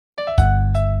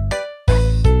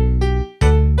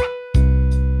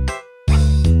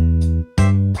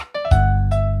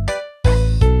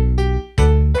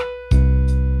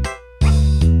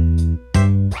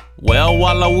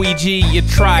Waluigi, you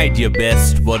tried your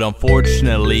best, but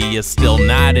unfortunately you're still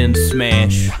not in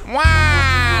Smash.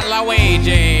 Waluigi,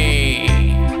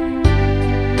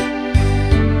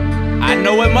 I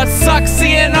know it must suck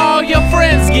seeing all your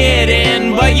friends get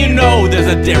in, but you know there's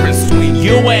a difference between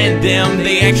you and them.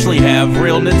 They actually have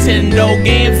real Nintendo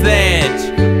games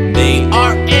that they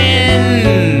are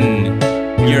in.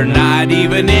 You're not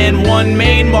even in one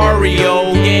main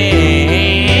Mario game.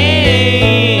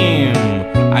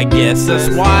 I guess that's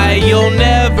why you'll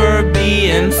never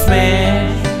be in Smash.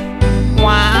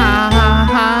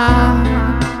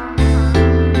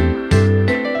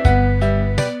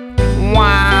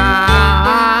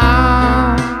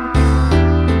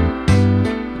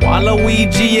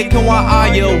 Waluigi, you can want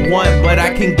all you want, but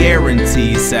I can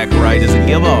guarantee Sakurai doesn't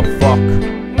give a fuck.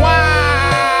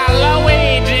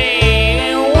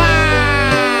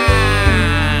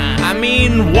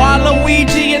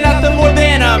 Waluigi, you're nothing more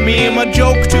than a meme, a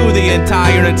joke to the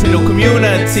entire Nintendo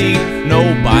community.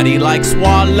 Nobody likes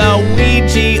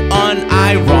Waluigi,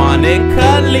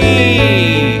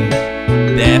 unironically.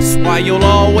 That's why you'll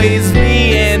always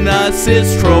be an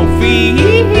assist trophy.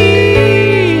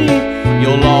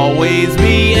 You'll always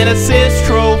be an assist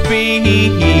trophy.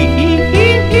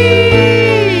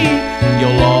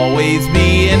 You'll always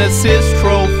be an assist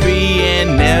trophy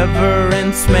and never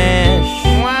in Smash.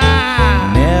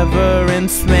 Never in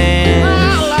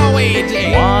Smash.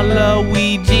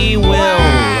 Waluigi will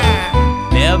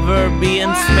never be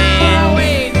in Smash.